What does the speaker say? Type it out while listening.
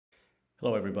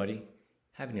Hello, everybody.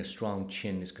 Having a strong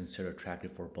chin is considered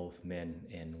attractive for both men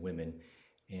and women.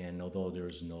 And although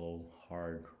there's no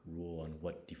hard rule on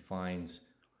what defines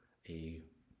a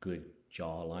good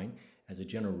jawline, as a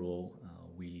general rule,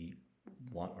 we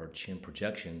want our chin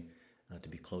projection to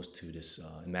be close to this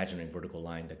imaginary vertical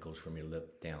line that goes from your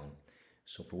lip down.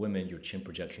 So for women, your chin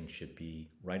projection should be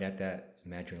right at that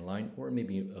imaginary line or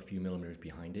maybe a few millimeters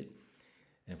behind it.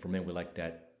 And for men, we like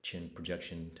that chin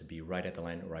projection to be right at the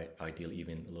line, right, ideally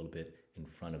even a little bit in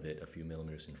front of it, a few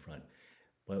millimeters in front.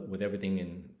 But with everything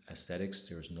in aesthetics,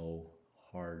 there's no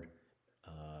hard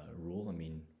rule. I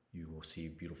mean, you will see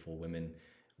beautiful women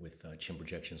with chin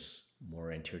projections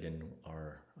more anterior than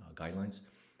our guidelines,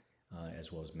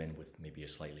 as well as men with maybe a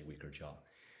slightly weaker jaw.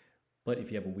 But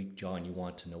if you have a weak jaw and you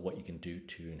want to know what you can do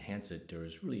to enhance it,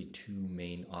 there's really two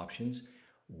main options.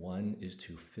 One is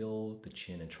to fill the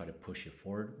chin and try to push it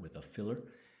forward with a filler.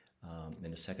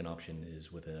 And the second option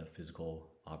is with a physical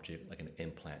object like an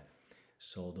implant.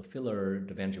 So the filler,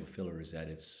 the advantage of a filler is that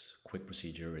it's a quick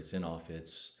procedure, it's in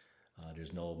office,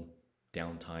 there's no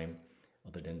downtime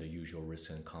other than the usual risks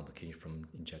and complications from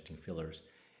injecting fillers.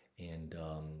 And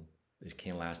it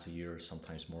can last a year,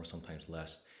 sometimes more, sometimes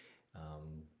less.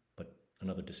 But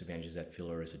another disadvantage is that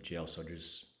filler is a gel, so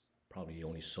there's probably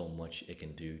only so much it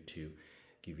can do to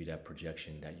give you that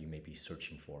projection that you may be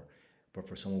searching for. But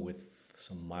for someone with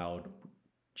some mild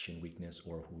chin weakness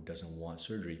or who doesn't want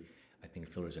surgery, I think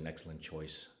filler is an excellent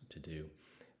choice to do.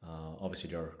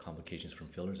 Obviously, there are complications from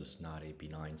fillers. It's not a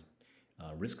benign,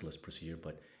 riskless procedure,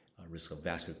 but risk of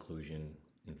vascular occlusion,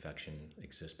 infection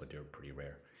exists, but they're pretty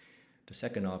rare. The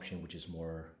second option, which is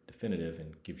more definitive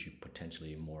and gives you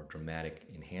potentially more dramatic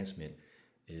enhancement,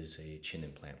 is a chin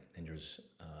implant. And there's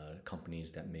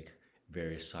companies that make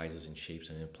various sizes and shapes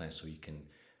of implants, so you can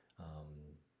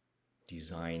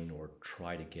design or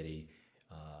try to get a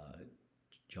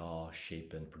jaw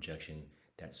shape and projection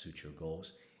that suits your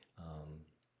goals.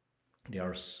 There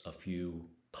are a few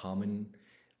common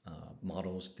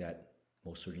models that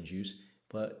most surgeons use,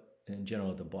 but in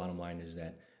general, the bottom line is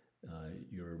that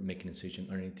you're making an incision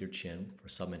underneath your chin for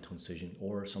submental incision,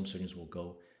 or some surgeons will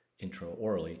go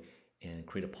intraorally and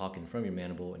create a pocket in front of your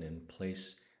mandible and then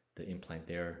place the implant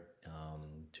there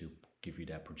to give you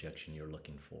that projection you're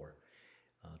looking for.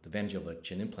 The advantage of a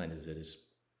chin implant is that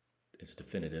it's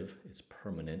definitive, it's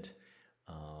permanent,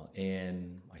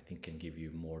 and I think can give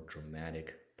you more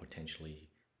dramatic, potentially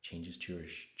changes to your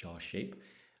jaw shape.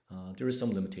 There is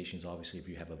some limitations, obviously. If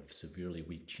you have a severely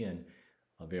weak chin,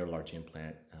 a very large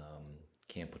implant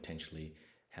can potentially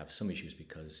have some issues,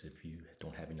 because if you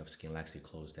don't have enough skin laxity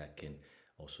closed, that can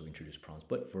also introduce problems.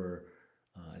 But for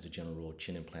as a general rule,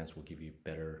 chin implants will give you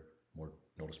better, more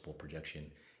noticeable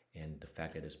projection, and the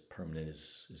fact that it's permanent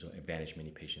is an advantage many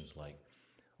patients like.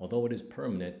 Although it is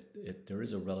permanent, there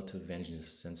is a relative advantage in the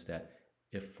sense that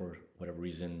if for whatever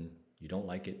reason you don't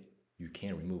like it, you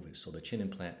can remove it. So the chin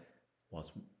implant, while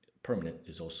it's permanent,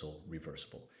 is also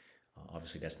reversible.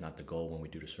 Obviously, that's not the goal when we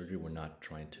do the surgery. We're not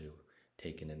trying to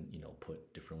take in and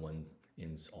put different ones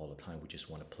in all the time. We just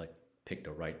want to pick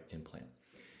the right implant.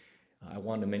 I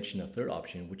want to mention a third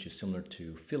option, which is similar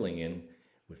to filling in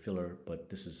with filler, but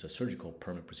this is a surgical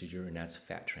permanent procedure, and that's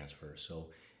fat transfer. So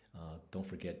don't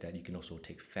forget that you can also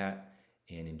take fat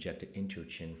and inject it into your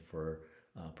chin for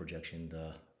projection.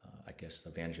 I guess the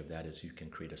advantage of that is you can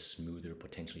create a smoother,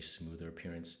 potentially smoother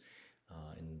appearance,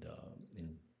 and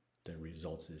the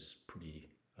results is pretty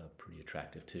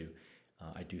attractive too.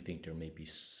 I do think there may be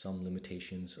some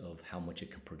limitations of how much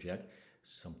it can project,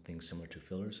 something similar to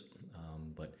fillers,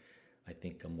 but I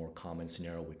think a more common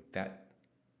scenario with fat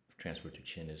transfer to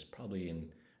chin is probably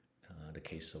in the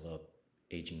case of a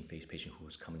aging face patient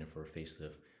who's coming in for a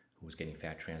facelift, who's getting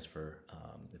fat transfer.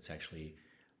 It's actually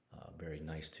very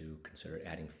nice to consider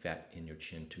adding fat in your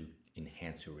chin to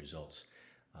enhance your results.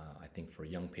 I think for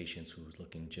young patients who's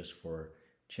looking just for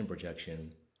chin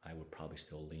projection, I would probably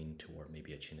still lean toward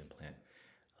maybe a chin implant,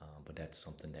 but that's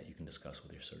something that you can discuss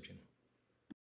with your surgeon.